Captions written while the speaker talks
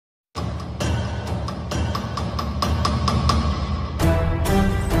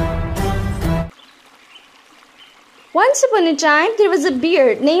Once upon a time, there was a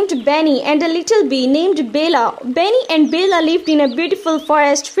bear named Benny and a little bee named Bella. Benny and Bella lived in a beautiful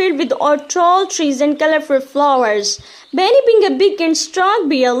forest filled with tall trees and colorful flowers. Benny, being a big and strong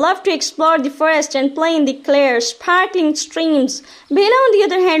bear, loved to explore the forest and play in the clear, sparkling streams. Bella, on the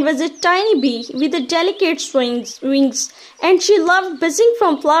other hand, was a tiny bee with delicate wings, and she loved buzzing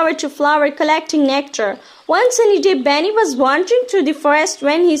from flower to flower collecting nectar. One sunny day, Benny was wandering through the forest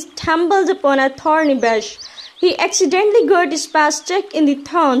when he stumbled upon a thorny bush. He accidentally got his paw stuck in the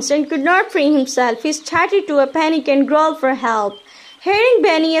thorns and could not free himself. He started to panic and growl for help. Hearing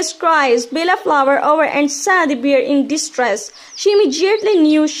Benny's cries, Bella flew over and saw the bear in distress. She immediately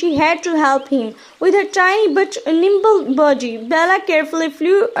knew she had to help him. With her tiny but nimble body, Bella carefully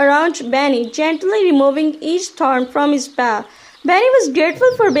flew around Benny, gently removing each thorn from his paw. Benny was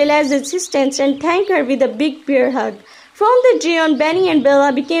grateful for Bella's assistance and thanked her with a big bear hug. From that day on, Benny and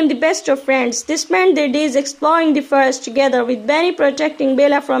Bella became the best of friends. They spent their days exploring the forest together, with Benny protecting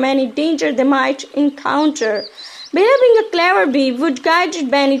Bella from any danger they might encounter. Bella, being a clever bee, would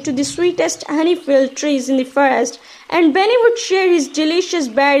guide Benny to the sweetest honey-filled trees in the forest, and Benny would share his delicious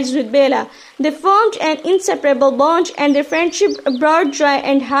berries with Bella. They formed an inseparable bond, and their friendship brought joy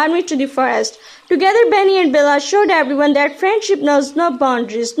and harmony to the forest. Together, Benny and Bella showed everyone that friendship knows no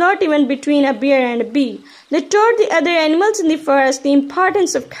boundaries, not even between a bear and a bee. They taught the other animals in the forest the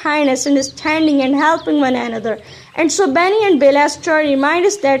importance of kindness, understanding, and helping one another. And so Benny and Bella's story reminds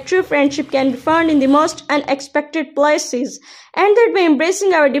us that true friendship can be found in the most unexpected places, and that by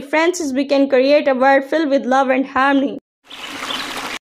embracing our differences, we can create a world filled with love and harmony.